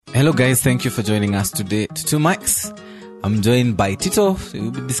Hello guys, thank you for joining us today to Two Mics. I'm joined by Tito. We'll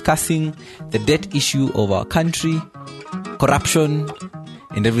be discussing the debt issue of our country, corruption,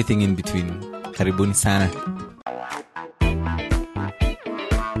 and everything in between. Karibuni sana.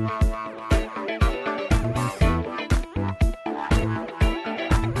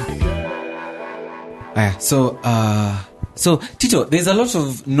 So Tito, there's a lot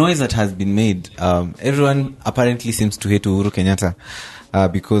of noise that has been made. Everyone apparently seems to hate Uhuru Kenyatta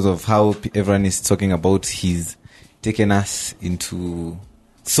because of how everyone is talking about he's taken us into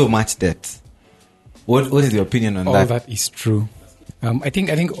so much debt. What is your opinion on that? All that is true. I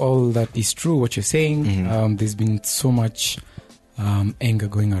think all that is true. What you're saying. Mm-hmm. There's been so much anger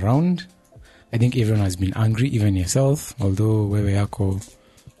going around. I think everyone has been angry, even yourself. Although wewe yako.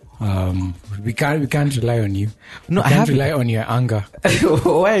 We can't rely on you. No, we can't rely on your anger.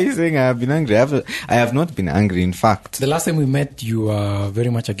 Why are you saying I have been angry? I have not been angry, in fact. The last time we met, you were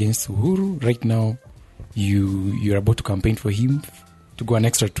very much against Uhuru. Right now, you're about to campaign for him to go an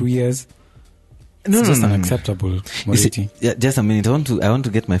extra 2 years. It's just unacceptable, Moreti. Yeah, just a minute. I want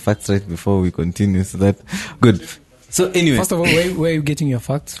to get my facts right before we continue. So that good. So anyway, first of all, where are you getting your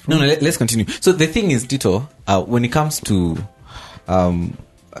facts from? No, let's continue. So the thing is, Tito, when it comes to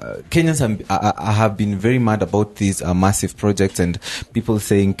Kenyans have been very mad about these massive projects and people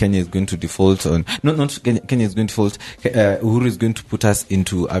saying Kenya is going to default on... Not Kenya is going to default. Uhuru is going to put us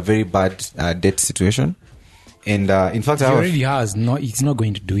into a very bad debt situation. And in fact... He already has. No, he's not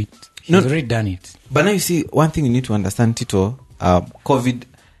going to do it. He's already done it. But now you see, one thing you need to understand, Tito, COVID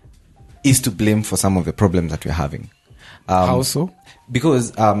is to blame for some of the problems that we're having. How so?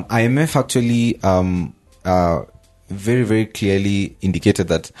 Because IMF actually... very, very clearly indicated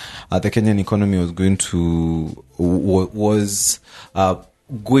that the Kenyan economy was going to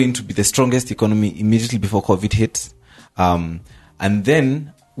be the strongest economy immediately before COVID hit. And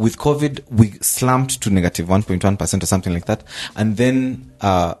then with COVID, we slumped to negative 1.1% or something like that. And then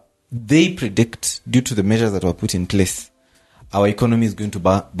they predict, due to the measures that were put in place, our economy is going to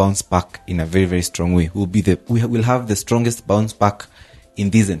bounce back in a very, very strong way. We'll have the strongest bounce back in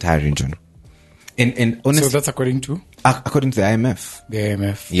this entire region. And honestly, so that's according to the IMF. The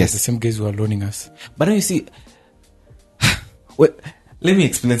IMF, yes, the same guys who are loaning us. But now you see, well, let me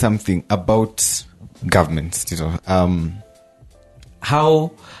explain something about government. You know,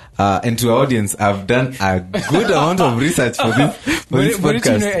 how and to our audience, I've done a good amount of research for this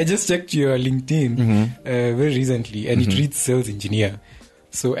podcast. You know, I just checked your LinkedIn very recently, and it reads sales engineer.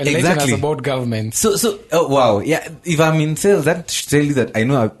 So enlighten us about government. So oh, wow, yeah. If I'm in sales, that should tell you that I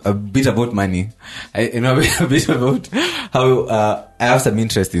know a bit about money. I know a bit about how I have some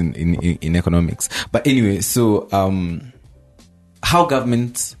interest in economics. But anyway, so how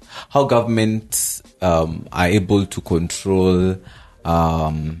governments are able to control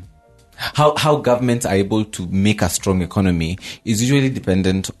how governments are able to make a strong economy is usually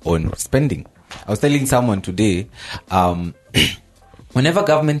dependent on spending. I was telling someone today. Whenever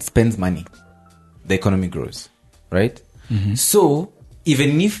government spends money, the economy grows, right? Mm-hmm. So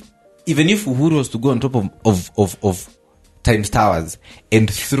even if Uhuru was to go on top of Times Towers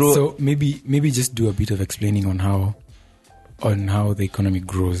and throw... So maybe just do a bit of explaining on how the economy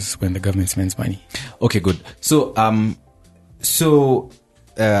grows when the government spends money. Okay, good. So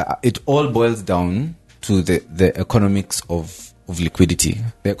it all boils down to the economics of liquidity,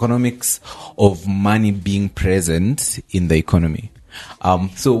 the economics of money being present in the economy.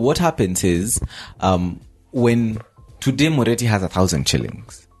 So what happens is, when today Moreti has 1,000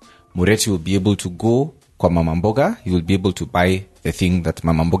 shillings, Moreti will be able to go kwa Mama Mboga. He will be able to buy the thing that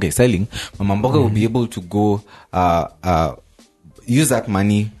Mama Mboga is selling. Mama Mboga will be able to go, use that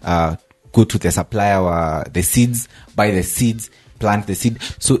money, go to the supplier, the seeds, buy the seeds, plant the seed.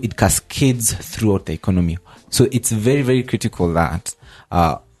 So it cascades throughout the economy. So it's very, very critical that,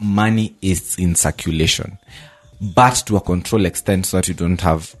 money is in circulation, but to a controlled extent so that you don't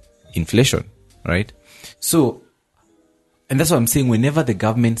have inflation, right? So, and that's what I'm saying, whenever the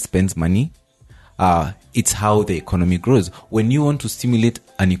government spends money, it's how the economy grows. When you want to stimulate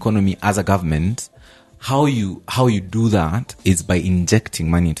an economy as a government, how you do that is by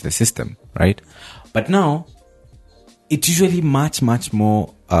injecting money into the system, right? But now, it's usually much, much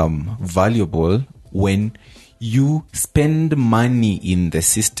more valuable when you spend money in the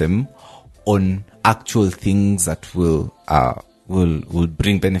system on actual things that will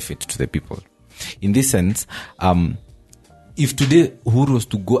bring benefit to the people. In this sense, if today Uhuru was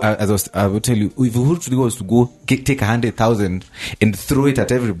to go, I will tell you, if Uhuru today was to go take 100,000 and throw it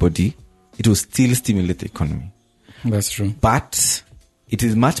at everybody, it will still stimulate the economy. That's true. But it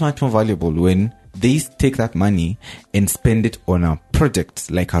is much, much more valuable when they take that money and spend it on a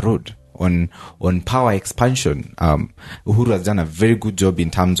project like a road, on power expansion. Uhuru has done a very good job in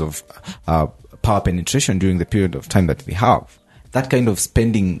terms of power penetration during the period of time that we have. That kind of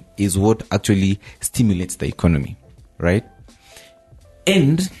spending is what actually stimulates the economy, right?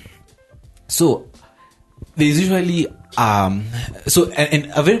 And so there's usually and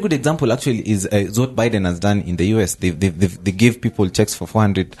a very good example actually is what Biden has done in the US. They gave people checks for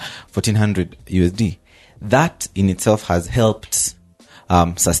 $1,400 USD. That in itself has helped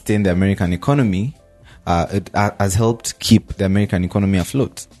sustain the American economy. It has helped keep the American economy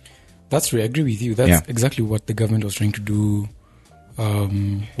afloat. That's true. I agree with you. That's exactly what the government was trying to do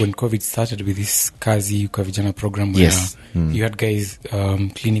when COVID started with this Kazi kwa Vijana program, where you had guys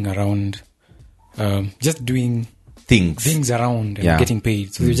cleaning around, just doing things around and getting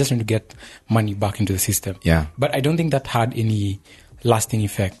paid. So they're just trying to get money back into the system. Yeah. But I don't think that had any lasting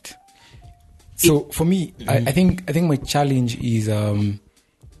effect. So for me, I think my challenge is that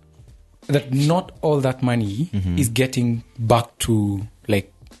not all that money is getting back to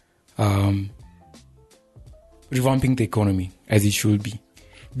like revamping the economy as it should be,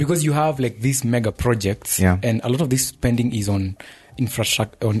 because you have like these mega projects, and a lot of this spending is on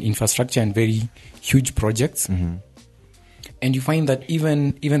infrastructure and very huge projects, and you find that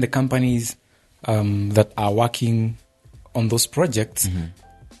even the companies that are working on those projects,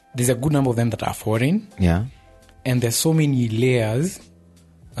 there's a good number of them that are foreign, and there's so many layers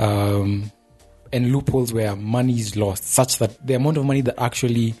and loopholes where money is lost, such that the amount of money that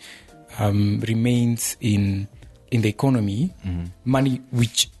actually remains in the economy, money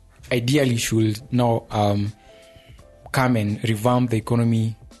which ideally should now come and revamp the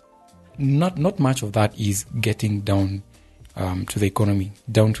economy, not much of that is getting down to the economy,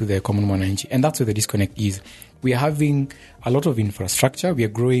 down to the common mwananchi. And that's where the disconnect is. We are having a lot of infrastructure, we are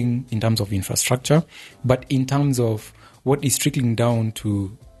growing in terms of infrastructure, but in terms of what is trickling down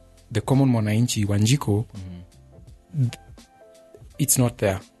to the common mwananchi, Wanjiko, it's not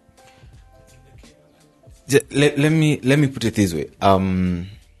there. Let me put it this way.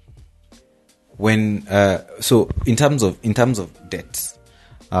 So in terms of debts,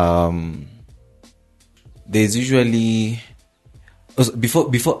 there's usually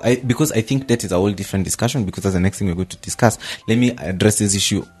because I think debt is a whole different discussion, because that's the next thing we're going to discuss. Let me address this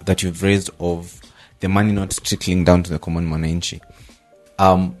issue that you've raised of the money not trickling down to the common mwananchi.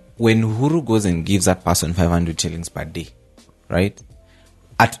 When Uhuru goes and gives that person 500 shillings per day, right?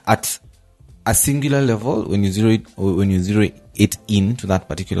 At a singular level, when you zero it into that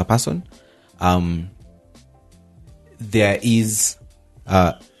particular person, there is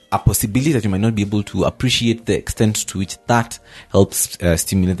a possibility that you might not be able to appreciate the extent to which that helps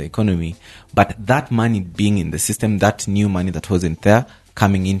stimulate the economy. But that money being in the system, that new money that wasn't there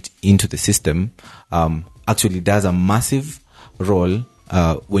coming into the system, actually does a massive role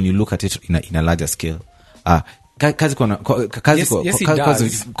when you look at it in a larger scale. Kazi kwa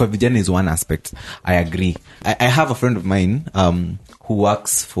vijana is one aspect. I agree. I have a friend of mine who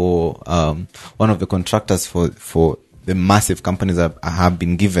works for one of the contractors for the massive companies that have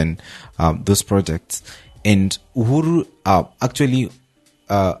been given those projects. And Uhuru actually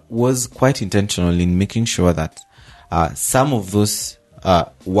was quite intentional in making sure that some of those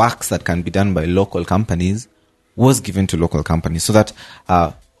works that can be done by local companies was given to local companies, so that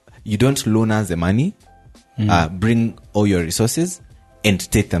you don't loan us the money, bring all your resources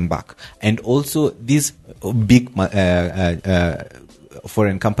and take them back. And also these big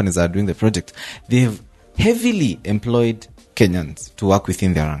foreign companies that are doing the project, they've heavily employed Kenyans to work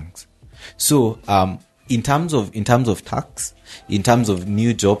within their ranks. So in terms of tax, in terms of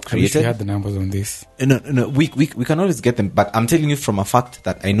new job created, I wish we had the numbers on this. No, we can always get them, but I'm telling you from a fact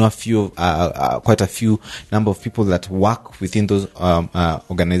that I know quite a few number of people that work within those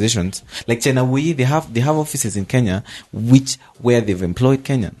organizations. Like Chenawei, they have offices in Kenya where they've employed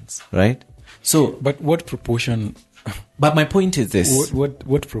Kenyans, right? So, but what proportion? But my point is this.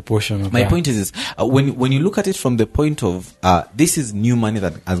 What proportion of my point is this. When you look at it from the point of, this is new money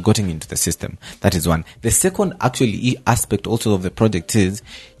that has gotten into the system. That is one. The second actually aspect also of the project is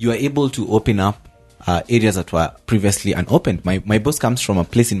you are able to open up areas that were previously unopened. My boss comes from a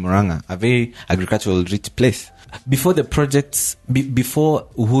place in Murang'a, a very agricultural rich place. Before the projects, before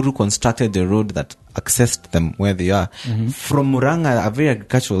Uhuru constructed the road that accessed them where they are, from Murang'a, a very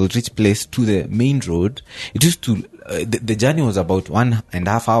agricultural rich place, to the main road, it used to, the journey was about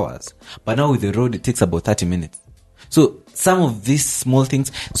 1.5 hours. But now with the road, it takes about 30 minutes. So some of these small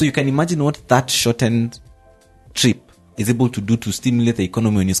things, so you can imagine what that shortened trip is able to do to stimulate the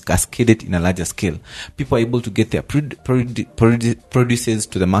economy when you cascade it in a larger scale. People are able to get their produces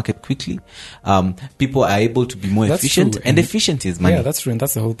to the market quickly. People are able to be more efficient, and efficient is money. Yeah, that's true, and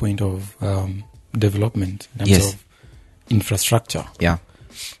that's the whole point of development in terms of infrastructure. Yeah.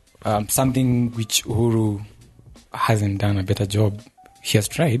 Something which Uhuru hasn't done a better job. He has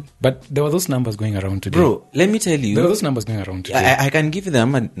tried, but there were those numbers going around today. Bro, let me tell you. There were those numbers going around today. I can give you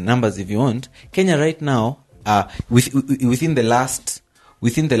the numbers if you want. Kenya right now, within the last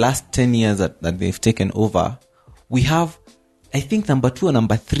 10 years that they've taken over, we have, I think, number 2 or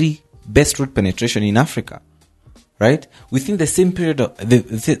number 3 best road penetration in Africa. Right? Within the same period of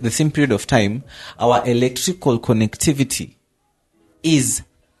the same period of time, our electrical connectivity is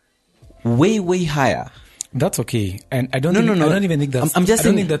way higher. That's okay, and I don't even think that's. I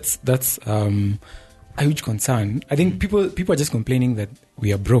don't think that's a huge concern. I think people are just complaining that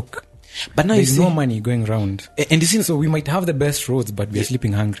we are broke, but now there's no money going around, and you see, so we might have the best roads, but we are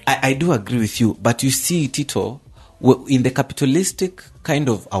sleeping hungry. I do agree with you, but you see, Tito, in the capitalistic kind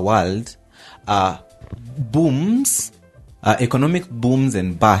of a world, booms, economic booms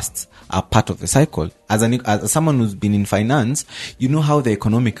and busts are part of the cycle. As someone who's been in finance, you know how the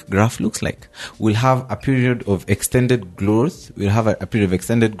economic graph looks like. We'll have a period of extended growth. We'll have a period of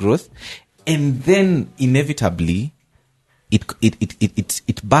extended growth, and then inevitably, it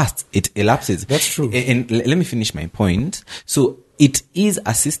busts. It elapses. That's true. And let me finish my point. So it is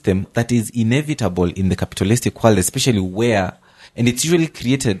a system that is inevitable in the capitalistic world, especially where, and it's usually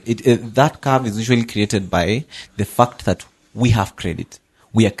created. That curve is usually created by the fact that we have credit.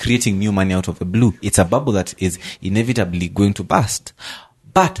 We are creating new money out of the blue. It's a bubble that is inevitably going to burst.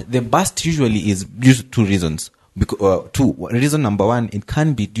 But the burst usually is due to 2 reasons. Reason number 1, it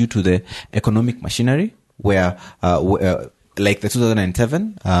can be due to the economic machinery, where like the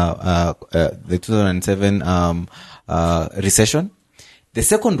 2007 recession. The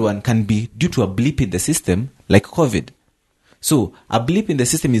second one can be due to a blip in the system, like COVID. So a blip in the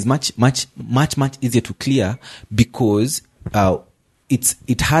system is much easier to clear because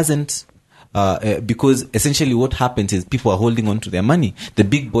because essentially what happens is people are holding on to their money. The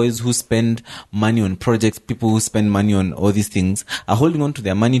big boys who spend money on projects, people who spend money on all these things, are holding on to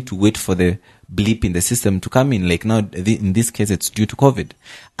their money to wait for the blip in the system to come in. Like now, in this case, it's due to COVID.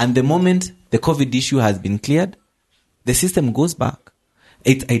 And the moment the COVID issue has been cleared, the system goes back.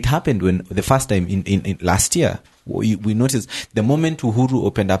 It happened when the first time in last year, we noticed the moment Uhuru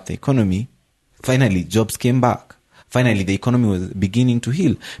opened up the economy, finally jobs came back. Finally, the economy was beginning to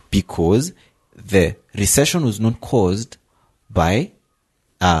heal because the recession was not caused by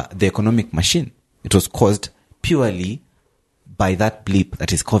the economic machine. It was caused purely by that blip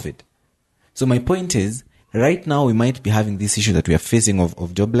that is COVID. So my point is, right now we might be having this issue that we are facing of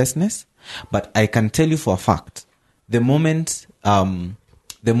joblessness, but I can tell you for a fact, the moment the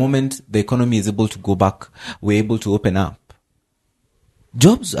economy is able to go back, we're able to open up,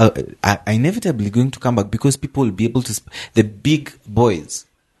 jobs are inevitably going to come back because people will be able to, the big boys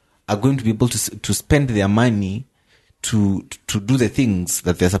are going to be able to spend their money to do the things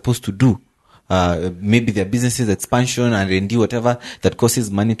that they're supposed to do. Maybe their businesses expansion and R&D, whatever that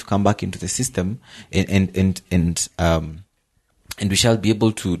causes money to come back into the system, and we shall be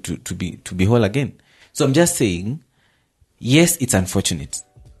able to be whole again. So I'm just saying, yes, it's unfortunate.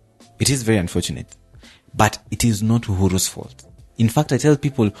 It is very unfortunate, but it is not Uhuru's fault. In fact, I tell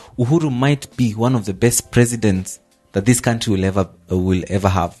people Uhuru might be one of the best presidents that this country will ever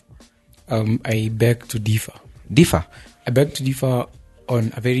have. I beg to differ. Differ? I beg to differ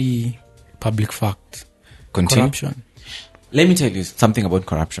on a very public fact. Continue. Corruption. Let me tell you something about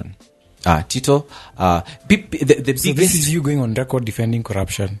corruption. Tito, the biggest... So this is you going on record defending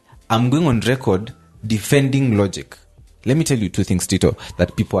corruption? I'm going on record defending logic. Let me tell you 2 things, Tito,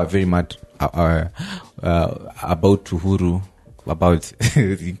 that people are very mad about Uhuru. About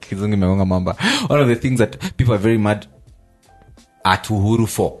one of the things that people are very mad at Uhuru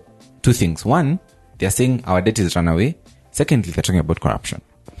for. 2 things. 1, they are saying our debt is run away. Secondly, they're talking about corruption.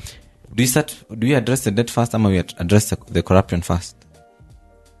 Do you address the debt first, or we address the corruption first?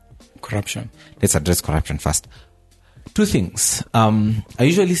 Corruption. Let's address corruption first. 2 things. I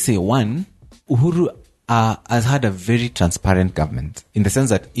usually say 1, Uhuru has had a very transparent government in the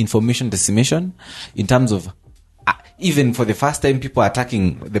sense that information dissemination, in terms of even for the first time, people are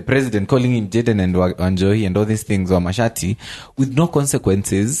attacking the president, calling him Jaden and Wanjohi and all these things, or Mashati, with no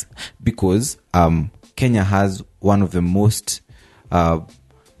consequences, because Kenya has one of the most, I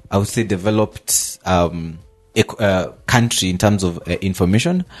would say, developed country in terms of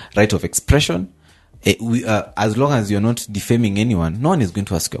information, right of expression. As long as you're not defaming anyone, no one is going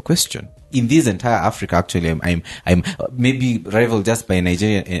to ask you a question. in this entire Africa, actually, I'm maybe rival just by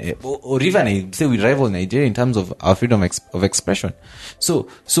Nigeria, or even I say we rival Nigeria in terms of our freedom of expression. So,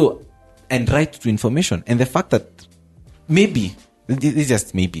 and right to information. And the fact that maybe, it's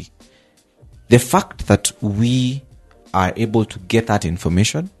just maybe, the fact that we are able to get that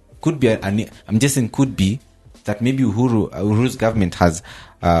information could be, I'm just saying could be, that maybe Uhuru's government has,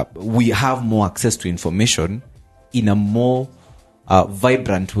 we have more access to information in a more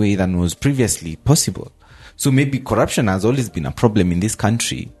vibrant way than was previously possible. So maybe corruption has always been a problem in this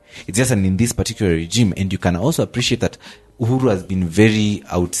country. It's just in this particular regime. And you can also appreciate that Uhuru has been very,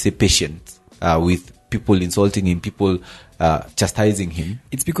 I would say, patient with people insulting him, people chastising him.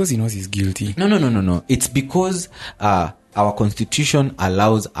 It's because he knows he's guilty. No. It's because our constitution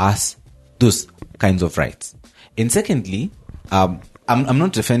allows us those kinds of rights. And secondly, I'm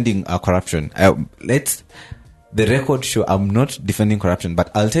not defending corruption. The record show I'm not defending corruption,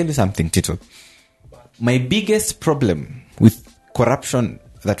 but I'll tell you something, Tito. My biggest problem with corruption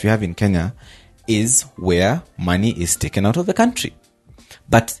that we have in Kenya is where money is taken out of the country.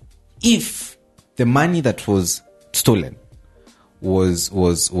 But if the money that was stolen was,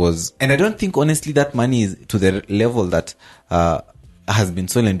 and I don't think honestly that money is to the level that has been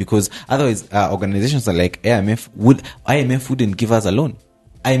stolen, because otherwise organizations are like IMF wouldn't give us a loan.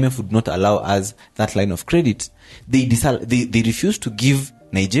 IMF would not allow us that line of credit. They refuse to give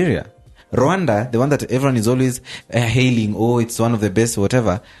Nigeria. Rwanda, the one that everyone is always hailing, oh, it's one of the best,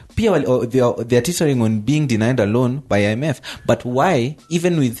 whatever. They are teetering on being denied a loan by IMF. But why,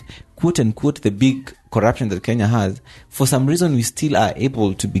 even with quote unquote the big corruption that Kenya has, for some reason we still are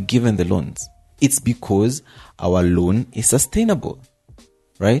able to be given the loans? It's because our loan is sustainable,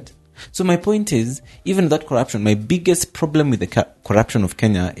 right? So my point is, even that corruption, my biggest problem with the corruption of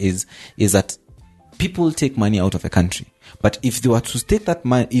Kenya is that people take money out of the country. But if they were to take that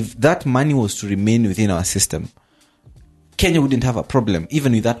money, if that money was to remain within our system, Kenya wouldn't have a problem,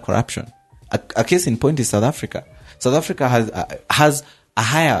 even with that corruption. A case in point is South Africa. South Africa has a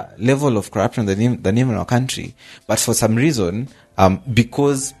higher level of corruption than even our country. But for some reason,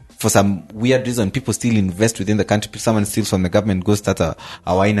 because for some weird reason, people still invest within the country. Someone steals from the government, goes start a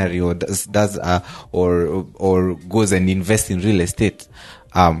winery, or goes and invests in real estate.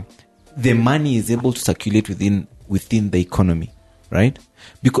 The money is able to circulate within the economy, right?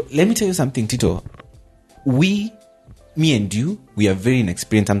 Because let me tell you something, Tito. Me and you, we are very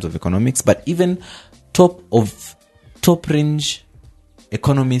inexperienced in terms of economics, but even top range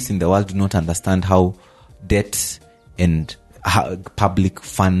economists in the world do not understand how debt and how public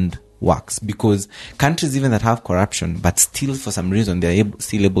fund works, because countries even that have corruption but still for some reason they are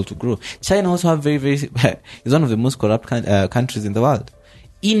still able to grow. China also have very is one of the most corrupt countries in the world.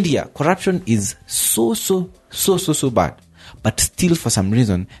 India, corruption is so bad, but still for some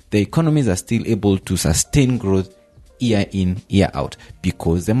reason the economies are still able to sustain growth year in, year out,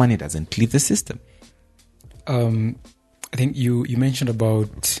 because the money doesn't leave the system. I think you mentioned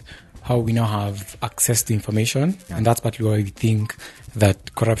about how we now have access to information, and that's partly why we think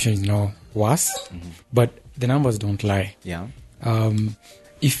that corruption is now worse. Mm-hmm. But the numbers don't lie. Yeah.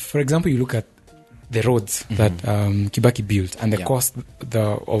 If, for example, you look at the roads that Kibaki built and the cost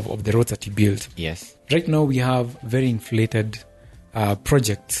of the roads that he built. Yes. Right now we have very inflated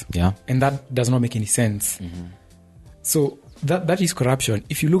projects. Yeah. And that does not make any sense. Mm-hmm. So that is corruption.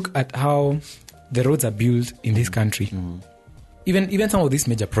 If you look at how the roads are built in this country, even some of these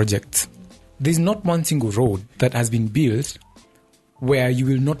major projects, there's not one single road that has been built where you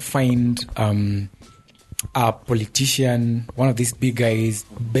will not find a politician, one of these big guys,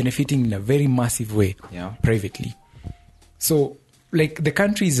 benefiting in a very massive way privately. So, like, the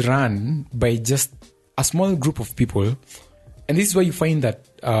country is run by just a small group of people, and this is why you find that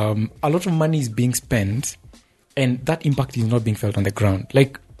a lot of money is being spent, and that impact is not being felt on the ground.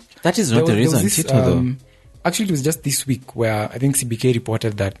 Like, that is not the reason, Tito, though. Actually, it was just this week where I think CBK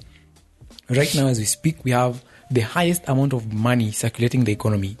reported that right now, as we speak, we have the highest amount of money circulating the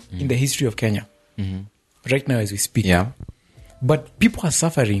economy in the history of Kenya. Mm-hmm. Right now, as we speak. Yeah. But people are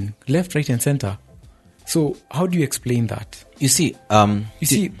suffering left, right, and center. So how do you explain that? You see,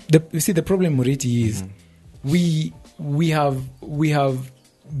 the problem, Mureti, is we have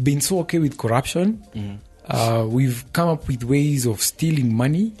been so okay with corruption. Mm-hmm. We've come up with ways of stealing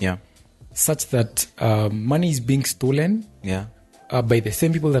money. Yeah. Such that money is being stolen. Yeah. By the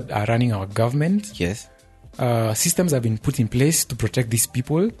same people that are running our government. Yes. Systems have been put in place to protect these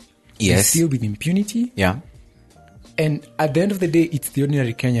people. Yes. They steal with impunity. Yeah. And at the end of the day, it's the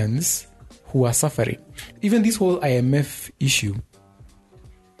ordinary Kenyans who are suffering. Even this whole IMF issue,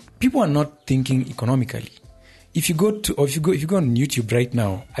 people are not thinking economically. if you go on YouTube right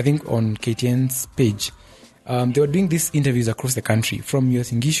now, I think on KTN's page, they were doing these interviews across the country, from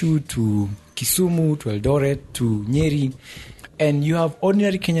Uasin Gishu to Kisumu to Eldoret to Nyeri, and you have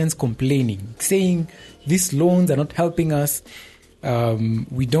ordinary Kenyans complaining, saying these loans are not helping us.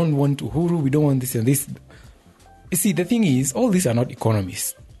 We don't want Uhuru. We don't want this and this. You see, the thing is, all these are not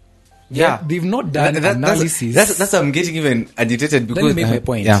economists. Yeah, they've not done analysis. That's why I'm getting even agitated, because let me make my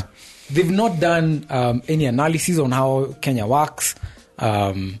point. Yeah. They've not done any analysis on how Kenya works.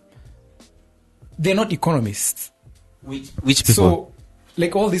 They're not economists. Which people? So,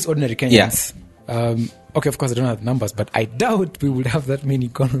 like all these ordinary Kenyans. Yeah. Okay, of course I don't have numbers, but I doubt we would have that many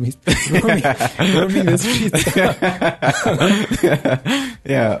economists roaming the streets.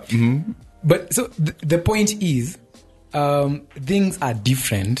 Yeah. Mm-hmm. But so the point is, things are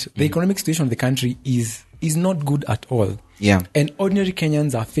different. The economic situation of the country is not good at all. Yeah. And ordinary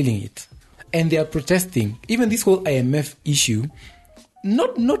Kenyans are feeling it. And they are protesting. Even this whole IMF issue,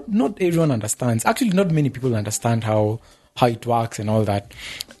 not everyone understands. Actually, not many people understand how it works and all that.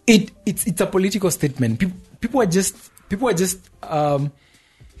 It's a political statement. People are just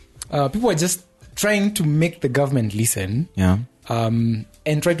trying to make the government listen. Yeah. And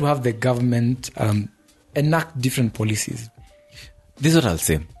try to have the government enact different policies. This is what I'll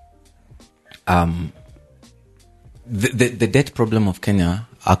say. The debt problem of Kenya,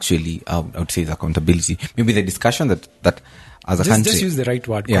 actually, I would say, is accountability. Maybe the discussion that as a country, just use the right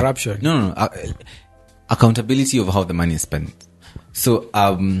word, corruption. No. Accountability of how the money is spent. So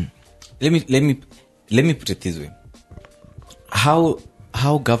let me put it this way: how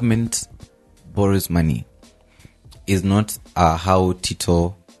government borrows money is not how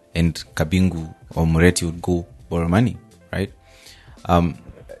Tito and Kabingu or Moretti would go borrow money, right?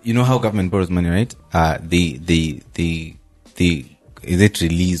 You know how government borrows money, right? They is it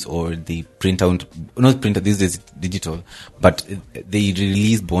release or they print out, not print out, this is digital, but they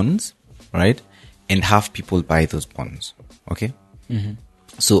release bonds, right? And have people buy those bonds, okay? Mm-hmm.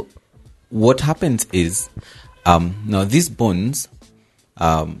 So what happens is, now these bonds,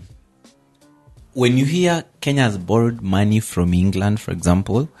 when you hear Kenya has borrowed money from England, for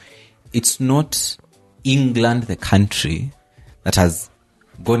example, it's not England, the country, that has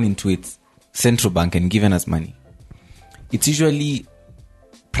gone into its central bank and given us money. It's usually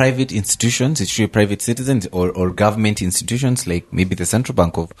private institutions, it's usually private citizens or government institutions, like maybe the central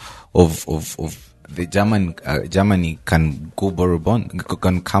bank of the Germany can go borrow bond,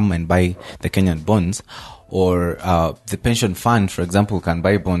 can come and buy the Kenyan bonds, or the pension fund, for example, can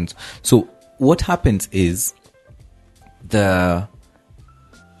buy bonds. So what happens is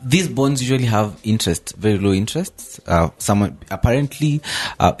these bonds usually have interest, very low interests. Apparently,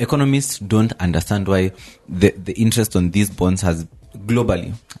 economists don't understand why the interest on these bonds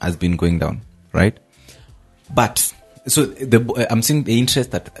globally has been going down, right? But so I'm saying the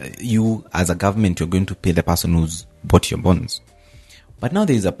interest that you as a government, you're going to pay the person who's bought your bonds. But now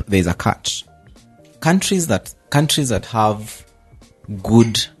there's a catch. Countries that have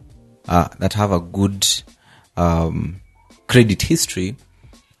good a good credit history,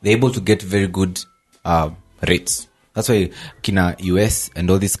 they're able to get very good rates. That's why Kina, US and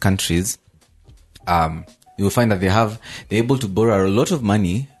all these countries, you will find that they're able to borrow a lot of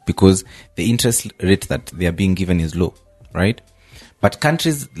money because the interest rate that they are being given is low, right? But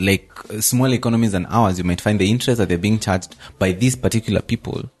countries like small economies than ours, you might find the interest that they're being charged by these particular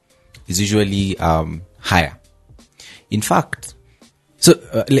people is usually higher. In fact, so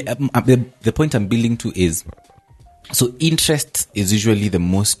the point I'm building to is, so interest is usually the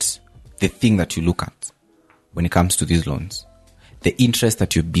thing that you look at when it comes to these loans. The interest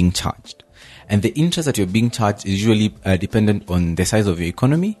that you're being charged. And the interest that you're being charged is usually dependent on the size of your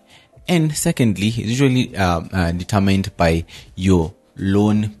economy. And secondly, it's usually determined by your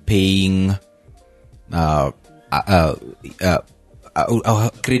loan paying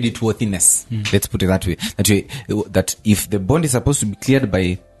credit worthiness. Let's put it that way. That if the bond is supposed to be cleared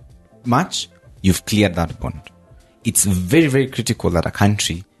by March, you've cleared that bond. It's very, very critical that a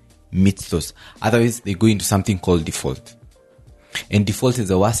country meets those. Otherwise, they go into something called default. And default is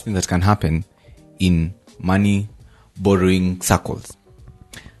the worst thing that can happen in money borrowing circles.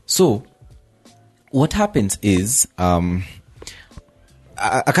 So, what happens is, a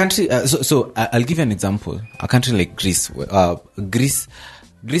country, so I'll give you an example. A country like Greece. Greece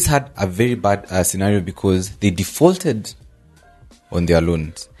had a very bad scenario because they defaulted on their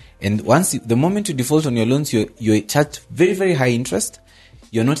loans. And the moment you default on your loans, you're charged very, very high interest.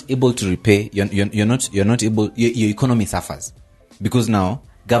 You're not able to repay. You're not able. Your economy suffers because now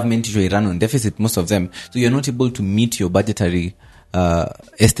government usually run on deficit, most of them. So you're not able to meet your budgetary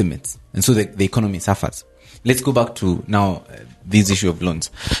estimates, and so the economy suffers. let's go back to now this issue of loans.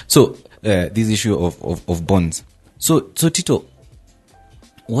 So this issue of bonds. So Tito,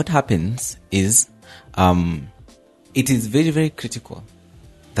 what happens is it is very, very critical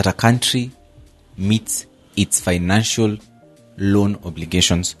that a country meets its financial loan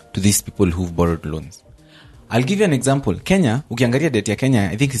obligations to these people who've borrowed loans. I'll give you an example. Kenya, ukiangalia debt ya Kenya,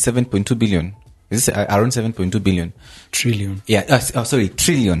 I think it's 7.2 billion. Is this around 7.2 billion? Trillion. Yeah,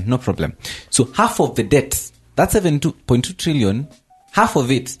 trillion, no problem. So half of the debt, that 7.2 trillion, half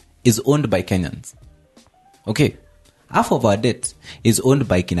of it is owned by Kenyans. Okay. Half of our debt is owned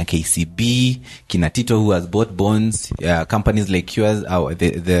by Kina KCB, Kina Tito, who has bought bonds, companies like yours,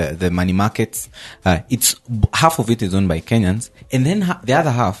 the money markets. It's half of it is owned by Kenyans, and then the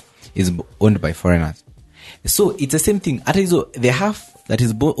other half is owned by foreigners. So it's the same thing. The half that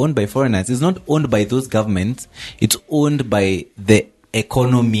is owned by foreigners is not owned by those governments. It's owned by the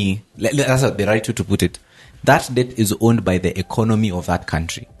economy. That's the right way to put it. That debt is owned by the economy of that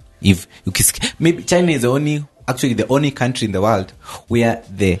country. Maybe China is the only country in the world where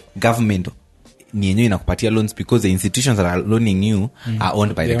the government ni inakupatia loans, because the institutions that are loaning you are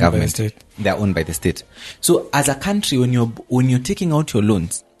owned by the government. They are owned by the state. So as a country, when you're taking out your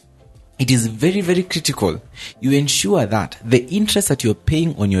loans, it is very, very critical you ensure that the interest that you're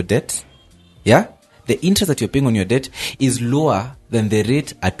paying on your debt, the interest that you're paying on your debt is lower than the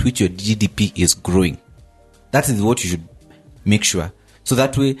rate at which your GDP is growing. That is what you should make sure. So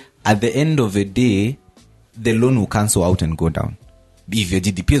that way, at the end of the day, the loan will cancel out and go down. If your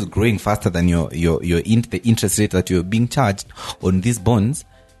GDP is growing faster than the interest rate that you're being charged on these bonds,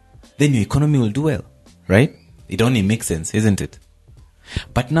 then your economy will do well, right? It only makes sense, isn't it?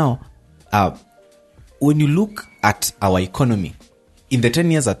 But now, when you look at our economy, in the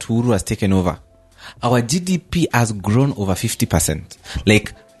 10 years that Uhuru has taken over, our GDP has grown over 50%.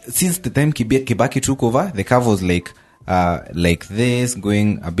 Like, since the time Kibaki took over, the curve was like this,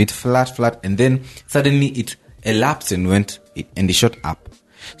 going a bit flat, and then suddenly it elapsed and it shot up.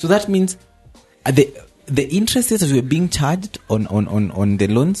 So that means the interest rates that we're being charged on the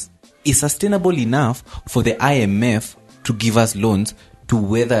loans is sustainable enough for the IMF to give us loans to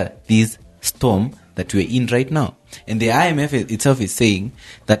weather this storm that we're in right now. And the IMF itself is saying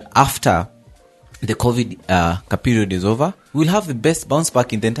that after the COVID period is over, we'll have the best bounce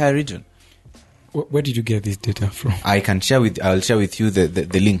back in the entire region. Where did you get this data from? I'll share with you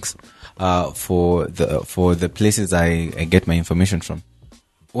the links for the places I get my information from.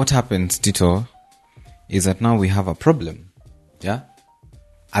 What happens, Tito, is that now we have a problem. Yeah?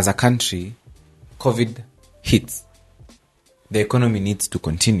 As a country, COVID hits. The economy needs to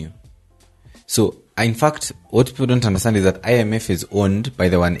continue. So, in fact, what people don't understand is that IMF is owned by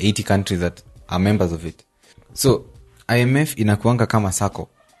the 180 countries that are members of it. So, IMF inakuanga kama sako,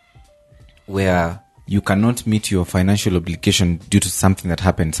 where you cannot meet your financial obligation due to something that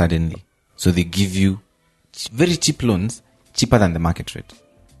happened suddenly. So they give you very cheap loans, cheaper than the market rate,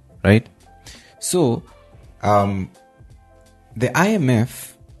 right? So, the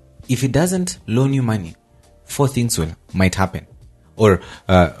IMF, if it doesn't loan you money, 4 things might happen. Or,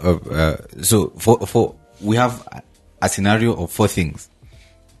 we have a scenario of 4 things.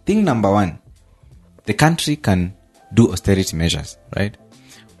 Thing number 1, the country can do austerity measures, right?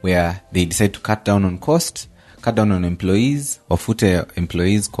 Where they decide to cut down on cost, cut down on employees, wafute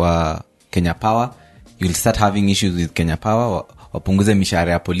employees kwa Kenya Power. You'll start having issues with Kenya Power. Wapunguze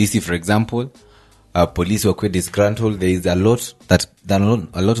mishahara ya polisi, for example. Police wakwe disgruntled. There is a lot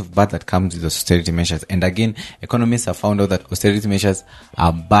of bad that comes with austerity measures. And again, economists have found out that austerity measures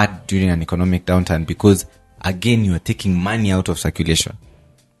are bad during an economic downturn because, again, you are taking money out of circulation.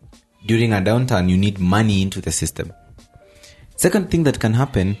 During a downturn, you need money into the system. Second thing that can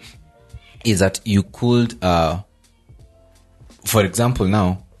happen is that you could, for example,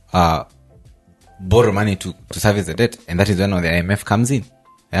 now, borrow money to service the debt, and that is when the IMF comes in.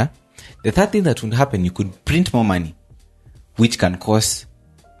 Yeah. The third thing that would happen, you could print more money, which can now cause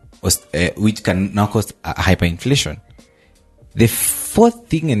hyperinflation. The fourth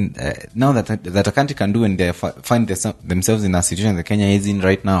thing, and now that a country can do when they find themselves in a situation that Kenya is in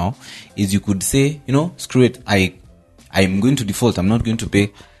right now, is you could say, screw it, I'm going to default. I'm not going to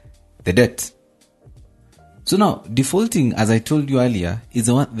pay the debt. So now, defaulting, as I told you earlier, is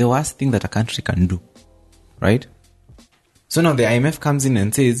the worst thing that a country can do, right? So now the IMF comes in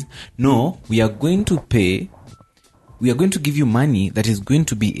and says, no, we are going to give you money that is going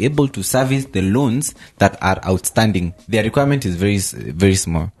to be able to service the loans that are outstanding. Their requirement is very, very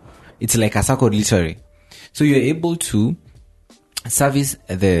small. It's like a circle literally. So you're able to service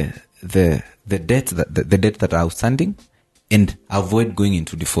the debt that are outstanding, and avoid going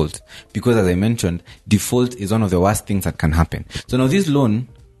into default. Because as I mentioned, default is one of the worst things that can happen. So now this loan,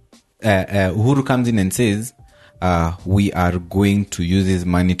 Uhuru comes in and says, we are going to use this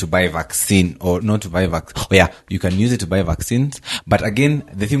money to buy vaccine, or not to buy vaccine. Oh yeah, you can use it to buy vaccines. But again,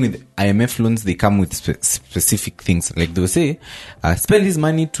 the thing with IMF loans, they come with specific things. Like they'll say, spend this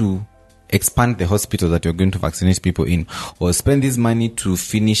money to expand the hospital that you're going to vaccinate people in, or spend this money to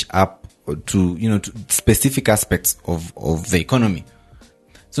finish up to specific aspects of the economy.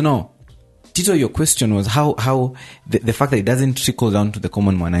 So now, Tito, your question was how the fact that it doesn't trickle down to the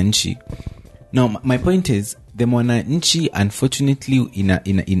common mwananchi. Now, my point is, the mwananchi, unfortunately, in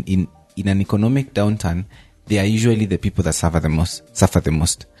an economic downturn, they are usually the people that suffer the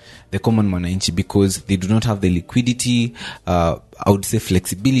most. The common mwananchi, because they do not have the liquidity, I would say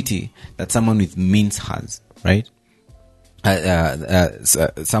flexibility that someone with means has, right?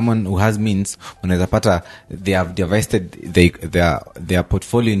 Someone who has means, unaweza pata they have divested their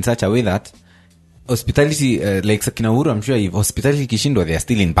portfolio in such a way that hospitality, like Sakina Uhuru, I'm sure if hospitality kishindwa, they are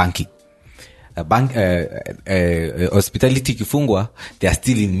still in banking. Hospitality kifungwa, they are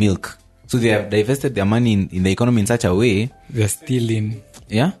still in milk. So they have divested their money in the economy in such a way. They're still in.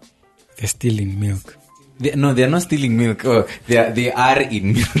 Yeah? They're still in milk. They are not stealing milk. Oh, they are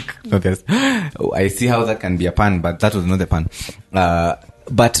in milk. I see how that can be a pun, but that was not a pun.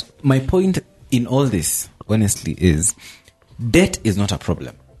 But my point in all this, honestly, is debt is not a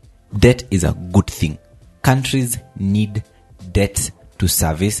problem. Debt is a good thing. Countries need debt to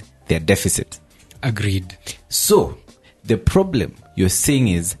service their deficit. Agreed. So, the problem you're saying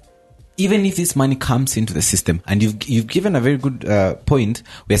is, even if this money comes into the system, and you've given a very good point,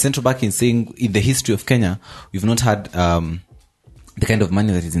 where central bank is saying in the history of Kenya, we've not had the kind of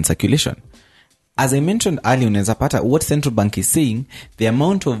money that is in circulation. As I mentioned earlier, in Zapata, what central bank is saying, the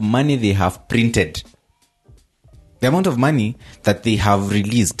amount of money they have printed, the amount of money that they have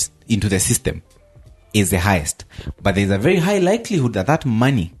released into the system is the highest. But there's a very high likelihood that that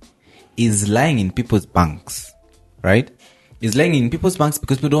money is lying in people's banks, right? Is lying in people's banks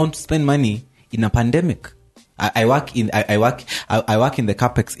because people don't spend money in a pandemic. I work in the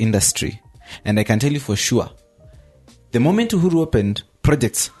capex industry, and I can tell you for sure, the moment Uhuru opened,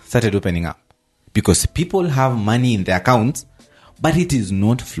 projects started opening up because people have money in their accounts, but it is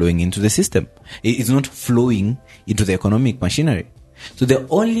not flowing into the system. It is not flowing into the economic machinery. So the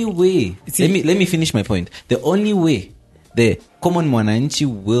only way, let me finish my point. The only way the common mwananchi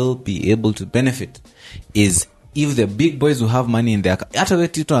will be able to benefit is if the big boys who have money in their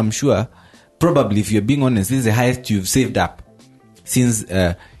account. Tito, I'm sure, probably, if you're being honest, this is the highest you've saved up since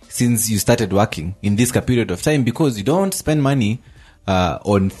you started working in this period of time, because you don't spend money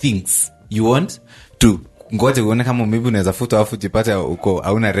on things. You want to ngoje uone kama maybe unaweza futa afu jipata uko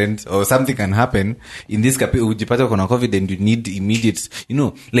hauna rent or something can happen in this ujipata uko na COVID and you need immediate,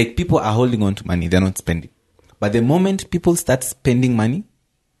 like people are holding on to money, they're not spending. But the moment people start spending money,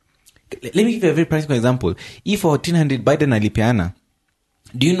 let me give you a very practical example. If 1400 Biden alipeana,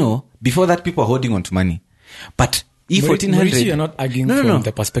 do you know, before that people are holding on to money. But if 1400, you're not arguing from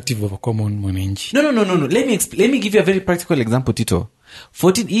the perspective of a common mwananchi. No. Let me give you a very practical example, Tito. This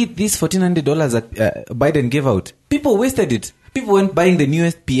 $1,400 that Biden gave out, people wasted it. People weren't buying the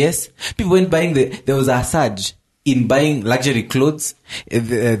newest PS. People weren't buying there was a surge in buying luxury clothes.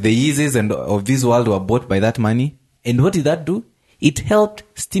 The Yeezys and of this world were bought by that money. And what did that do? It helped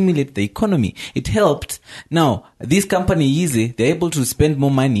stimulate the economy. It helped. Now, this company Yeezy, they're able to spend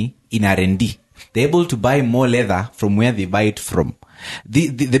more money in R&D. They're able to buy more leather from where they buy it from.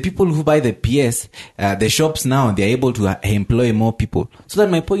 The people who buy the PS, the shops now, they're able to employ more people. So that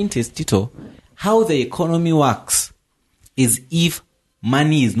my point is, Tito, how the economy works is if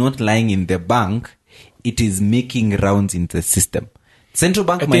money is not lying in the bank, it is making rounds in the system. Central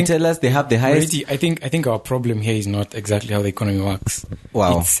bank might tell us they have the highest. I think our problem here is not exactly how the economy works.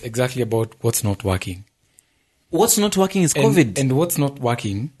 Wow. It's exactly about what's not working. What's not working is COVID. And what's not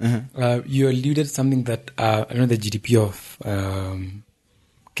working, you alluded to something that, I know the GDP of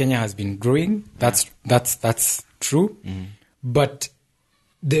Kenya has been growing. That's true. Mm-hmm. But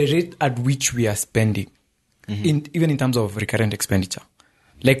the rate at which we are spending, even in terms of recurrent expenditure,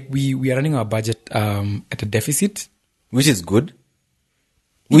 like we are running our budget at a deficit. Which is good.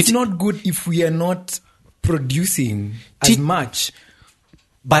 It's not good if we are not producing as much.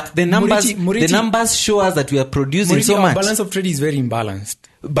 But the numbers show us that we are producing so much. Our balance of trade is very imbalanced.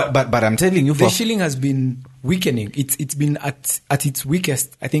 But I'm telling you, the shilling has been weakening. It's been at its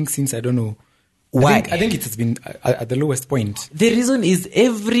weakest, I think, since I don't know why. I think it has been at the lowest point. The reason is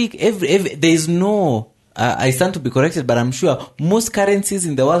every there is no. I stand to be corrected, but I'm sure most currencies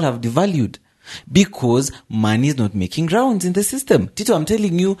in the world have devalued. Because money is not making rounds in the system. Tito, I'm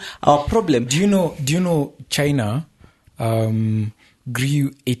telling you, our problem. Do you know China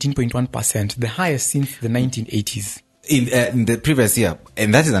grew 18.1%, the highest since the 1980s. In the previous year.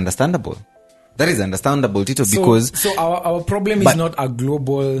 And that is understandable. That is understandable, Tito, because... So our problem is not a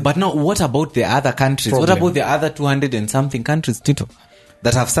global... But now, what about the other countries? Problem. What about the other 200 and something countries, Tito,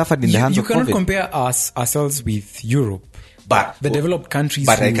 that have suffered in the hands of COVID? You cannot compare ourselves with Europe. But the developed countries.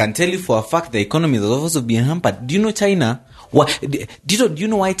 But I can tell you for a fact the economy has also been hampered. Do you know China? Do you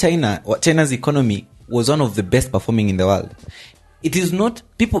know why China's economy was one of the best performing in the world? It is not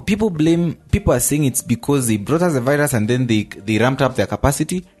people are saying it's because they brought us the virus and then they ramped up their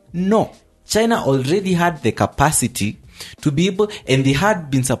capacity. No. China already had the capacity to be able, and they had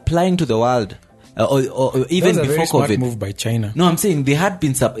been supplying to the world. Or even before very COVID. Smart move by China. No, I'm saying they had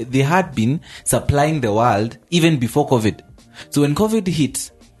been supplying the world even before COVID. So when COVID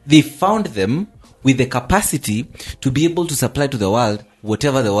hit, they found them with the capacity to be able to supply to the world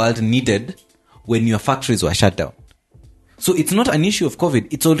whatever the world needed when your factories were shut down. So it's not an issue of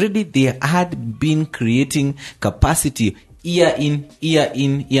COVID. It's already they had been creating capacity year in, year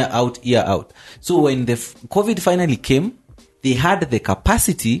out. So when the COVID finally came, they had the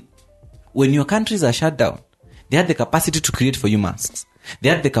capacity. When your countries are shut down, they had the capacity to create for you masks. They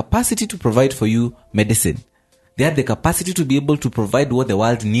had the capacity to provide for you medicine. They had the capacity to be able to provide what the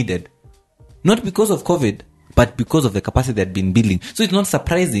world needed. Not because of COVID, but because of the capacity they had been building. So it's not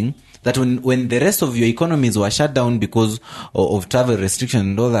surprising that when the rest of your economies were shut down because of travel restrictions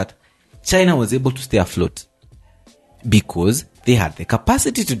and all that, China was able to stay afloat. Because they had the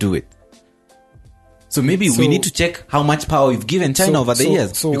capacity to do it. So maybe we need to check how much power we've given China over the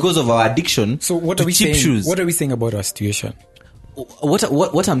years because of our addiction to cheap shoes. What are we saying about our situation?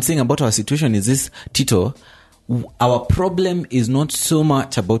 What I'm saying about our situation is this, Tito. Our problem is not so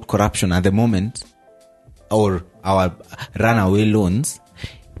much about corruption at the moment or our runaway loans.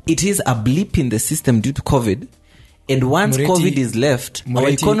 It is a blip in the system due to COVID. And once COVID is left, our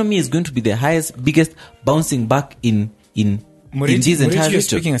economy is going to be the biggest bouncing back in this entire you're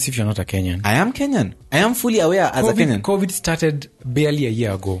speaking as if you're not a Kenyan. I am Kenyan. I am fully aware as a Kenyan. COVID started barely a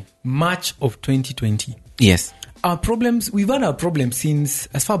year ago, March of 2020. Yes. We've had our problems since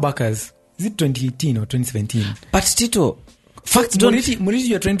as far back as, is it 2018 or 2017? But Tito, facts Moriti,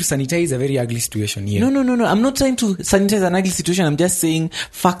 you're trying to sanitize a very ugly situation here. No. I'm not trying to sanitize an ugly situation. I'm just saying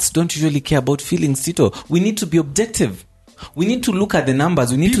facts don't usually care about feelings, Tito. We need to be objective. We need to look at the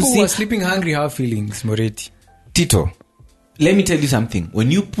numbers. We need People to see... who are sleeping hungry have feelings, Moriti. Tito, let me tell you something. When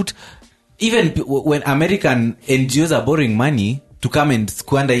you put... Even when American NGOs are borrowing money to come and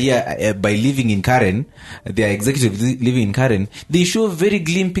squander here by living in Karen, their executives living in Karen, they show very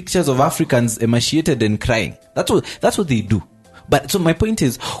glim pictures of Africans emaciated and crying. That's what they do. But so my point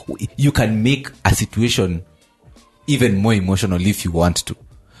is, you can make a situation even more emotional if you want to.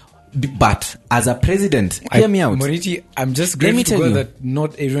 But as a president, hear me out. Moriti, I'm just grateful that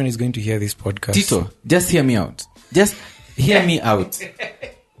not everyone is going to hear this podcast. Tito, just hear me out. Just hear me out.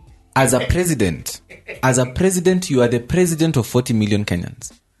 As a president, you are the president of 40 million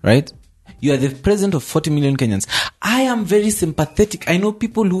Kenyans, right? You are the president of 40 million Kenyans. I am very sympathetic. I know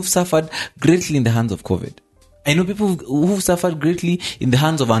people who've suffered greatly in the hands of COVID. I know people who've suffered greatly in the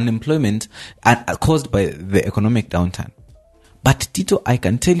hands of unemployment caused by the economic downturn. But Tito, I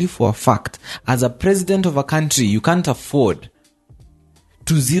can tell you for a fact, as a president of a country, you can't afford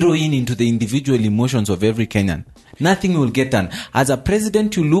to zero in into the individual emotions of every Kenyan. Nothing will get done. As a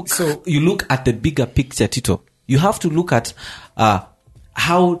president, you look at the bigger picture, Tito. You have to look at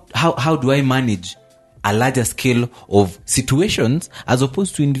how do I manage a larger scale of situations as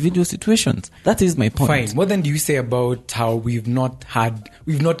opposed to individual situations. That is my point. Fine. What then do you say about how we've not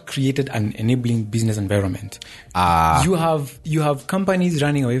created an enabling business environment? You have companies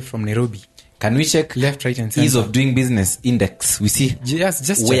running away from Nairobi. Can we check left, right, and center? Ease of doing business index? We see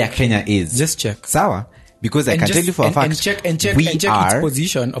just where check. Kenya is. Just check. Sawa. Because I can tell you for a fact. And check its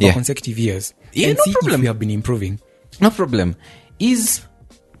position over consecutive years. Yeah, and no see problem. If we have been improving. No problem. Ease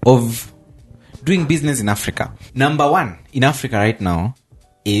of doing business in Africa. Number 1 in Africa right now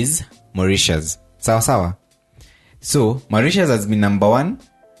is Mauritius. Sawa. So, Mauritius has been number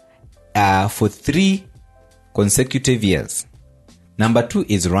 1 for 3 consecutive years. Number 2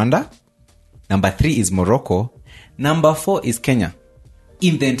 is Rwanda. Number 3 is Morocco. Number 4 is Kenya.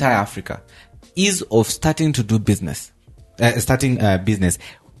 In the entire Africa. Ease of starting to do business. Business.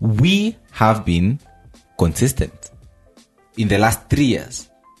 We have been consistent in the last 3 years.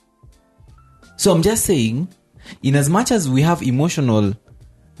 So I'm just saying, in as much as we have emotional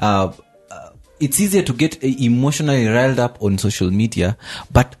it's easier to get emotionally riled up on social media,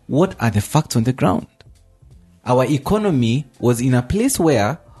 but what are the facts on the ground? Our economy was in a place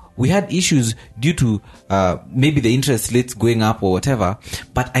where we had issues due to maybe the interest rates going up or whatever.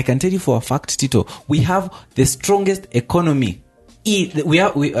 But I can tell you for a fact, Tito, we have the strongest economy.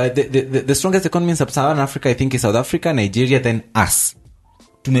 The strongest economy in sub-Saharan Africa, I think, is South Africa, Nigeria, then us.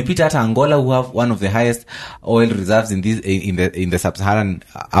 Tumepita hata Angola, who have one of the highest oil reserves in the sub-Saharan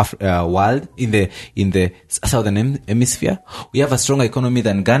world, in the southern hemisphere. We have a stronger economy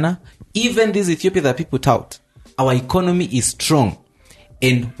than Ghana. Even this Ethiopia that people tout, our economy is strong.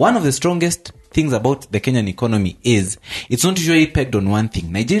 And one of the strongest things about the Kenyan economy is it's not usually pegged on one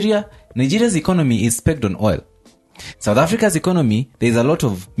thing. Nigeria's economy is pegged on oil. South Africa's economy, there is a lot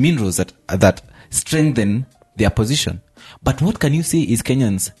of minerals that strengthen their position. But what can you say is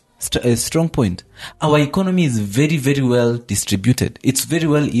Kenyan's strong point? Our economy is very, very well distributed. It's very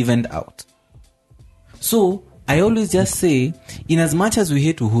well evened out. So I always just say, in as much as we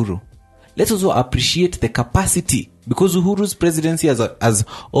hate Uhuru, let's also appreciate the capacity, because Uhuru's presidency has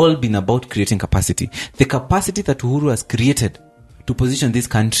all been about creating capacity. The capacity that Uhuru has created to position this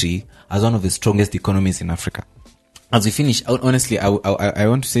country as one of the strongest economies in Africa. As we finish, honestly, I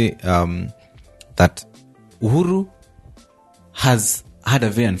want to say that Uhuru has had a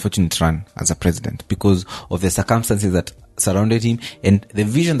very unfortunate run as a president because of the circumstances that surrounded him, and the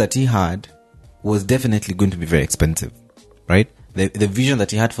vision that he had was definitely going to be very expensive, right? The vision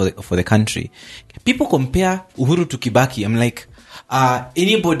that he had for the country. People compare Uhuru to Kibaki. I'm like,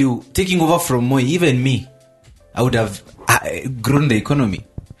 anybody taking over from Moi, even me, I would have grown the economy.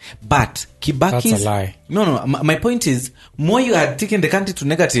 But Kibaki's... That's a lie. No, my point is, Moi had taken the country to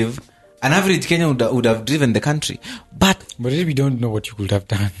negative. An average Kenyan would have driven the country. But we don't know what you could have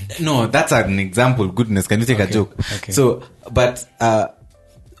done. No, that's an example. Goodness, can you take a joke? Okay. So, but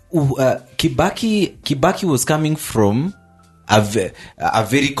Kibaki was coming from a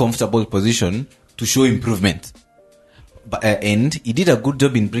very comfortable position to show improvement. And he did a good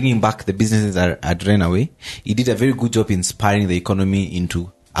job in bringing back the businesses that had ran away. He did a very good job in spurring the economy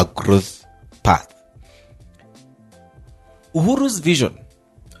into a growth path. Uhuru's vision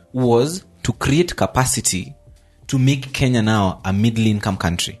was to create capacity to make Kenya now a middle-income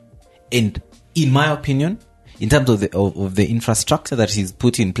country. And in my opinion, in terms of the infrastructure that he's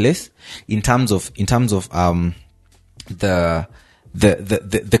put in place, in terms of the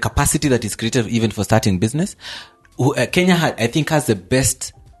capacity that is created even for starting business, Kenya I think has the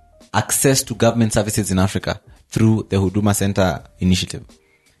best access to government services in Africa through the Huduma Center initiative.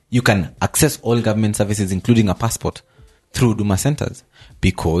 You can access all government services, including a passport, through Huduma Centers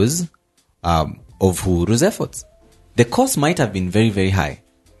because of Uhuru's efforts. The cost might have been very, very high,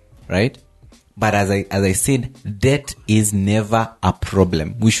 right? But as I said, debt is never a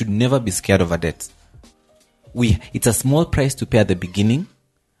problem. We should never be scared of a debt. It's a small price to pay at the beginning,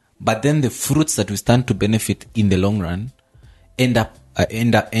 but then the fruits that we stand to benefit in the long run end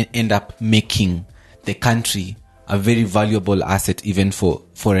up making the country a very valuable asset even for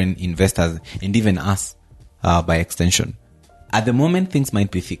foreign investors and even us by extension. At the moment, things might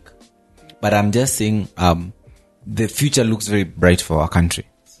be thick, but I'm just saying the future looks very bright for our country.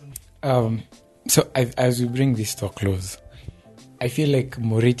 So as we bring this to a close, I feel like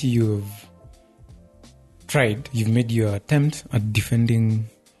Moretti, you've made your attempt at defending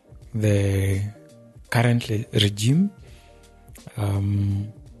the current regime.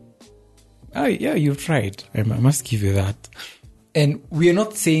 Yeah, you've tried. I must give you that. And we are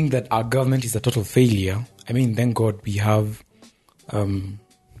not saying that our government is a total failure. I mean, thank God we have some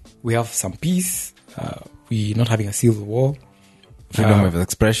peace. We're not having a civil war. Freedom of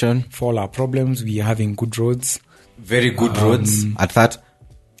expression. For all our problems, we are having good roads. Very good roads. At that,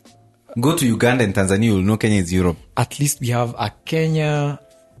 go to Uganda and Tanzania, you'll know Kenya is Europe. At least we have a Kenya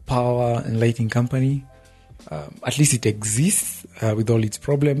Power and Lighting Company. At least it exists with all its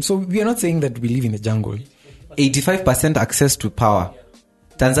problems. So we are not saying that we live in the jungle. 85% access to power.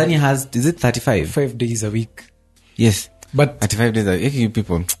 Tanzania has, is it 35? 5 days a week. Yes. But 35 days a week. You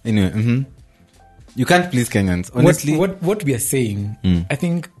people. Anyway, you can't please Kenyans. Honestly. What we are saying, I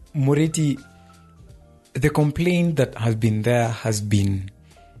think Moretti, the complaint that has been there has been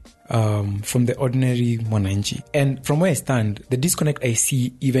from the ordinary Mwananchi. And from where I stand, the disconnect I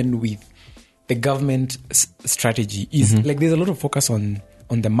see even with the government strategy is like there's a lot of focus on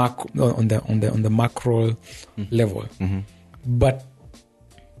the macro level, but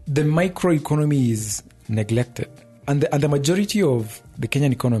the micro economy is neglected, and the majority of the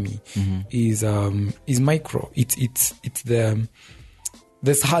Kenyan economy is micro. It's the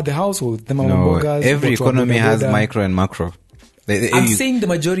household, the mama mbogas. Every economy has micro and macro. I'm saying the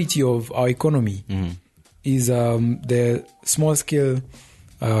majority of our economy is the small scale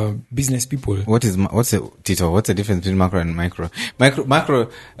business people. What's the difference between macro and micro?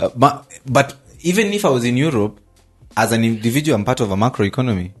 But even if I was in Europe, as an individual, I'm part of a macro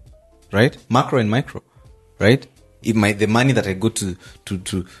economy, right? Macro and micro, right? The money that I go to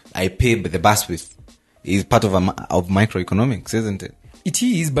I pay the bus with is part of microeconomics, isn't it? It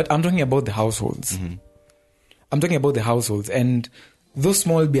is, but I'm talking about the households. I'm talking about the households and those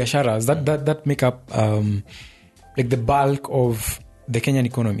small biasharas that make up like the bulk of the Kenyan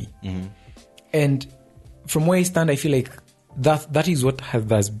economy. And from where I stand, I feel like that is what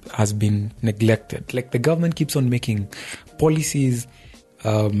has been neglected. Like the government keeps on making policies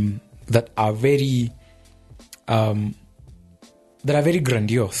that are very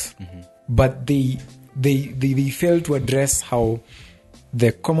grandiose, but they fail to address how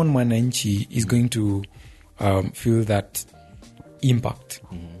the common mwananchi is going to feel that impact.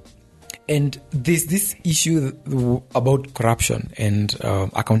 And this issue about corruption and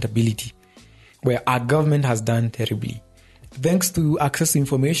accountability, where our government has done terribly. Thanks to access to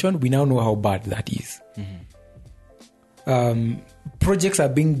information, we now know how bad that is. Projects are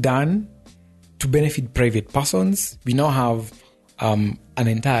being done to benefit private persons. We now have an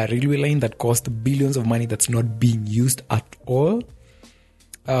entire railway line that cost billions of money that's not being used at all.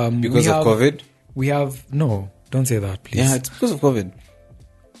 Because of COVID? No, don't say that, please. Yeah, it's because of COVID.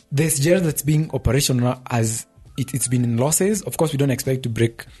 The SGR that's being operational as it's been in losses. Of course, we don't expect to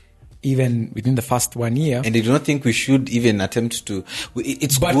break even within the first 1 year. And I do not think we should even attempt to.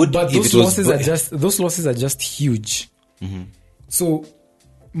 It's but good, but if those it was those losses are just huge. So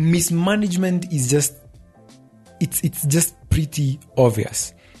mismanagement is just it's just pretty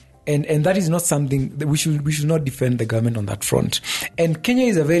obvious. And that is not something that we should not defend the government on that front. And Kenya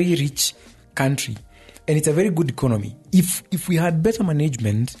is a very rich country, and it's a very good economy. If we had better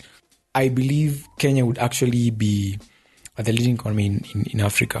management, I believe Kenya would actually be the leading economy in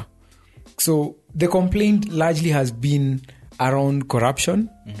Africa. So the complaint largely has been around corruption,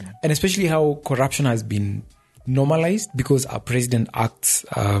 and especially how corruption has been normalized because our president acts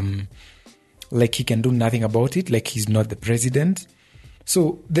like he can do nothing about it, like he's not the president.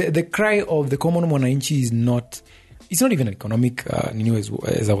 So the cry of the common mwananchi is not, it's not even economic,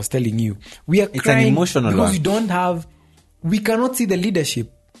 as I was telling you. We are crying an emotional because we cannot see the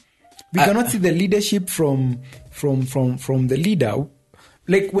leadership. We cannot see the leadership from the leader.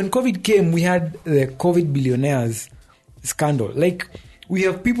 Like when COVID came, we had the COVID billionaires scandal. Like we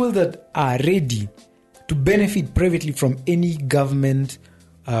have people that are ready to benefit privately from any government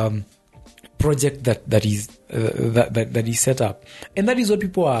project that is set up, and that is what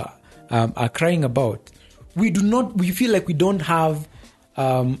people are crying about. We feel like we don't have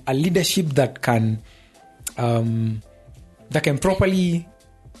a leadership that can properly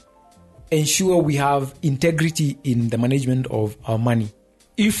ensure we have integrity in the management of our money.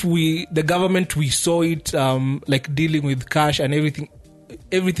 If the government, we saw it like dealing with cash and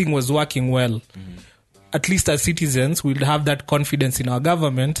everything was working well. At least as citizens, we'll have that confidence in our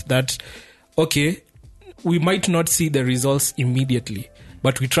government that, okay, we might not see the results immediately,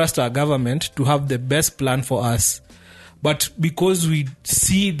 but we trust our government to have the best plan for us. But because we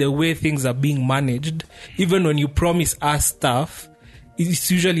see the way things are being managed, even when you promise us stuff, it's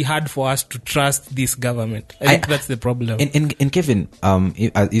usually hard for us to trust this government. I think that's the problem. And Kevin,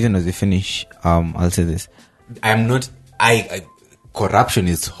 even as we finish, I'll say this. Corruption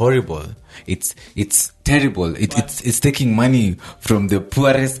is horrible. It's terrible. It's taking money from the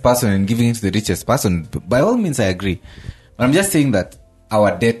poorest person and giving it to the richest person. By all means, I agree. But I'm just saying that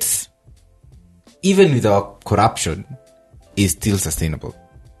our debt, even with our corruption, is still sustainable.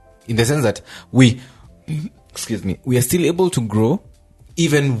 In the sense that we are still able to grow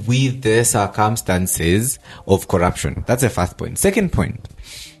even with the circumstances of corruption. That's the first point. Second point,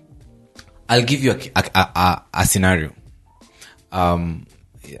 I'll give you a scenario. You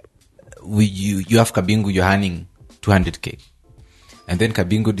have Kabingu, you're earning 200k, and then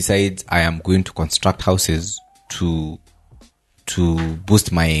Kabingu decides, I am going to construct houses to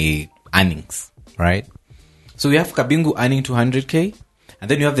boost my earnings, right? So we have Kabingu earning 200k, and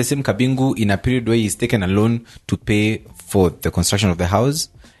then you have the same Kabingu in a period where he's taken a loan to pay for the construction of the house.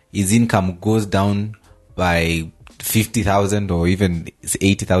 His income goes down by 50,000 or even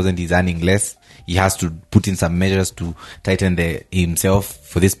 80,000. He's earning less. He has to put in some measures to tighten himself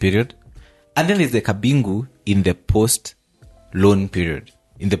for this period. And then there's the Kabingu in the post-loan period,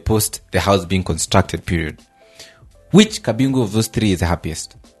 in the house being constructed period. Which Kabingu of those three is the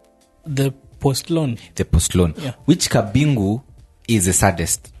happiest? The post-loan. The post-loan. Yeah. Which Kabingu is the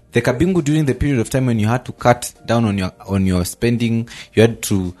saddest? The Kabingu, during the period of time when you had to cut down on your spending, you had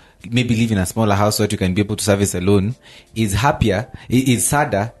to maybe live in a smaller house so that you can be able to service a loan, is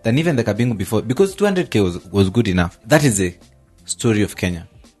sadder than even the Kabingu before, because 200k was good enough. That is the story of Kenya.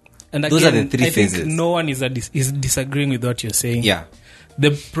 And those again, are the three phases. Think no one is disagreeing with what you're saying. Yeah.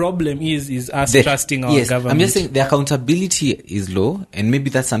 The problem is us trusting our government. I'm just saying the accountability is low, and maybe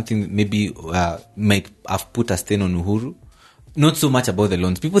that's something maybe might have put a stain on Uhuru. Not so much about the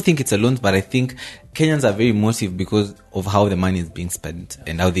loans. People think it's a loans, but I think Kenyans are very emotive because of how the money is being spent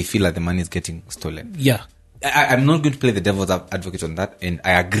and how they feel like the money is getting stolen. Yeah. I'm not going to play the devil's advocate on that, and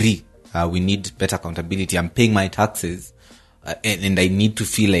I agree. We need better accountability. I'm paying my taxes, and I need to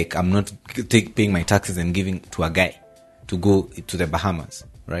feel like I'm not paying my taxes and giving to a guy to go to the Bahamas,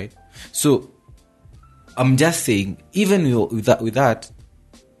 right? So I'm just saying, even with that,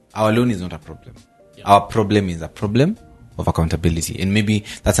 our loan is not a problem. Yeah. Our problem is a problem of accountability, and maybe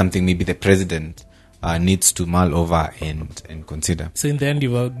that's something maybe the president needs to mull over and consider. So in the end,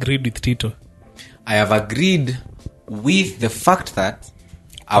 you've agreed with Tito? I have agreed with the fact that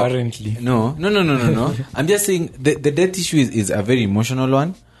apparently no. I'm just saying the debt issue is a very emotional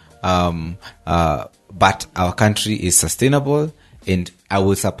one, but our country is sustainable, and I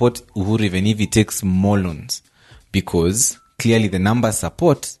will support Uhuru even if he takes more loans, because clearly the numbers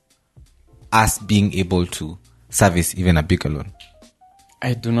support us being able to service even a bigger loan.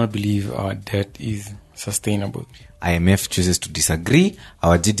 I do not believe our debt is sustainable. IMF chooses to disagree.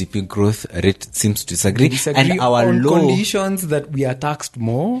 Our GDP growth rate seems to disagree. And our on conditions that we are taxed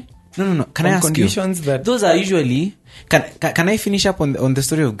more. No. Can I ask conditions you? That those are usually. Can I finish up on the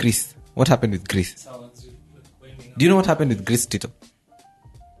story of Greece? What happened with Greece? Do you know what happened with Greece, Tito?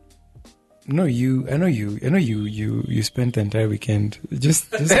 No, I know you spent the entire weekend.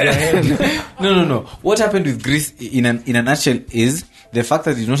 Just go ahead. No. What happened with Greece in a nutshell is the fact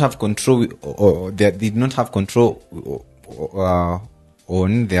that they did not have control, or they did not have control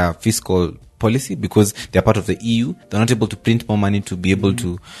on their fiscal policy, because they are part of the EU. They're not able to print more money to be able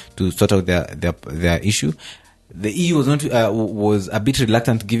to sort out their issue. The EU was a bit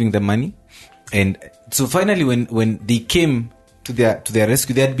reluctant to giving them money, and so finally when they came to their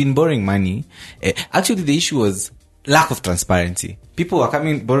rescue, they had been borrowing money. Actually, the issue was lack of transparency. People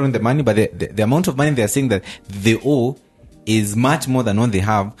were borrowing the money, but the amount of money they are saying that they owe is much more than what they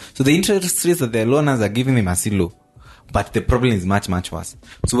have. So the interest rates that their loaners are giving them are still low, but the problem is much, much worse.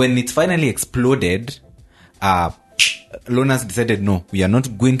 So when it finally exploded, loaners decided, no, we are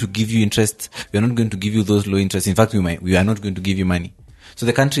not going to give you interest. We are not going to give you those low interest. In fact, we are not going to give you money. So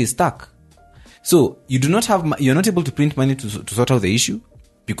the country is stuck. So you're not able to print money to sort out the issue,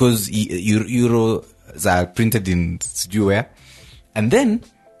 because euros are printed in where, and then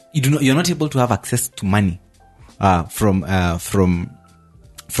you're not able to have access to money from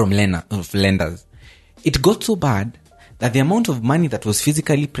lenders. It got so bad that the amount of money that was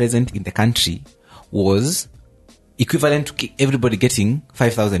physically present in the country was equivalent to everybody getting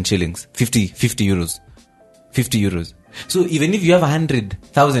 5,000 shillings, 50 euros. So even if you have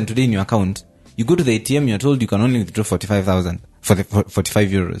 100,000 today in your account, you go to the ATM, you're told you can only withdraw 45,000 for the 45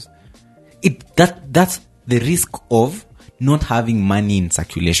 euros. That's the risk of not having money in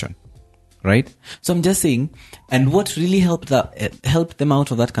circulation, right? So I'm just saying, and what really helped them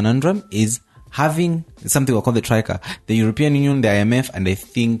out of that conundrum is having something we call the Troika. The European Union, the IMF, and I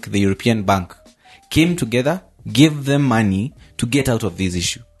think the European Bank came together, gave them money to get out of this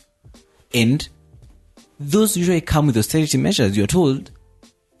issue. And those usually come with austerity measures. You're told,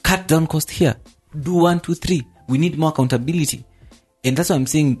 cut down cost here. Do 1, 2, 3. We need more accountability. And that's why I'm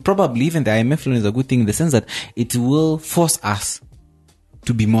saying probably even the IMF loan is a good thing in the sense that it will force us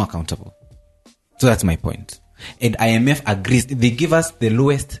to be more accountable. So that's my point. And IMF agrees. They give us the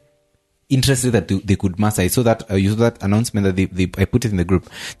lowest interest rate that they could master. I saw that, you saw that announcement that I put it in the group.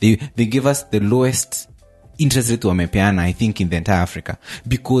 They give us the lowest interest rate to Wamepeana, I think, in the entire Africa,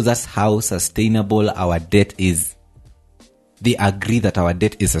 because that's how sustainable our debt is. They agree that our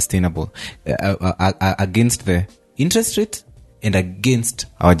debt is sustainable against the interest rate and against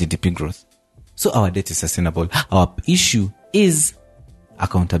our GDP growth. So our debt is sustainable. Our issue is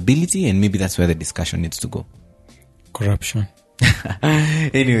accountability, and maybe that's where the discussion needs to go. Corruption.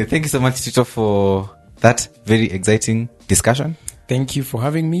 Anyway, thank you so much, Tito, for that very exciting discussion. Thank you for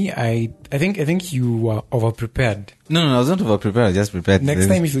having me. I think you were overprepared. No, I was not overprepared. I just prepared. Next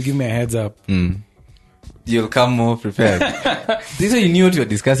time, if you give me a heads up. You'll come more prepared. This way you knew what you were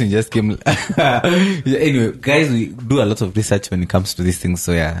discussing, just came. Anyway, guys, we do a lot of research when it comes to these things.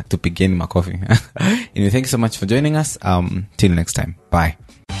 So yeah, to begin my coffee. Anyway, thank you so much for joining us. Till next time. Bye.